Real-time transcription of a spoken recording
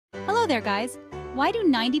there, guys! Why do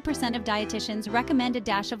 90% of dietitians recommend a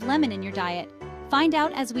dash of lemon in your diet? Find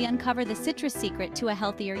out as we uncover the citrus secret to a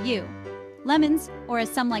healthier you. Lemons, or as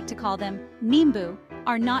some like to call them, Neembu,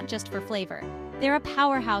 are not just for flavor. They're a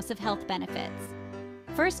powerhouse of health benefits.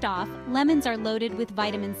 First off, lemons are loaded with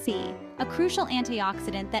vitamin C, a crucial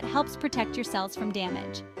antioxidant that helps protect your cells from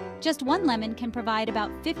damage. Just one lemon can provide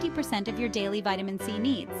about 50% of your daily vitamin C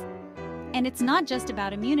needs. And it's not just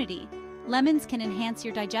about immunity. Lemons can enhance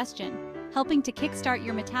your digestion, helping to kickstart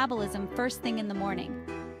your metabolism first thing in the morning.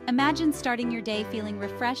 Imagine starting your day feeling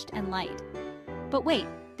refreshed and light. But wait,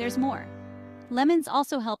 there's more. Lemons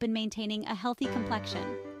also help in maintaining a healthy complexion.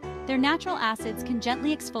 Their natural acids can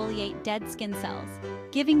gently exfoliate dead skin cells,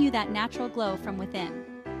 giving you that natural glow from within.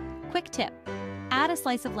 Quick tip: add a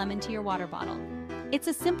slice of lemon to your water bottle. It's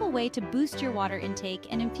a simple way to boost your water intake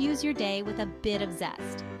and infuse your day with a bit of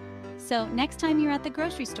zest. So next time you're at the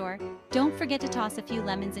grocery store, don't forget to toss a few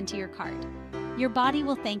lemons into your cart. Your body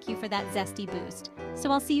will thank you for that zesty boost.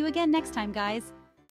 So I'll see you again next time, guys.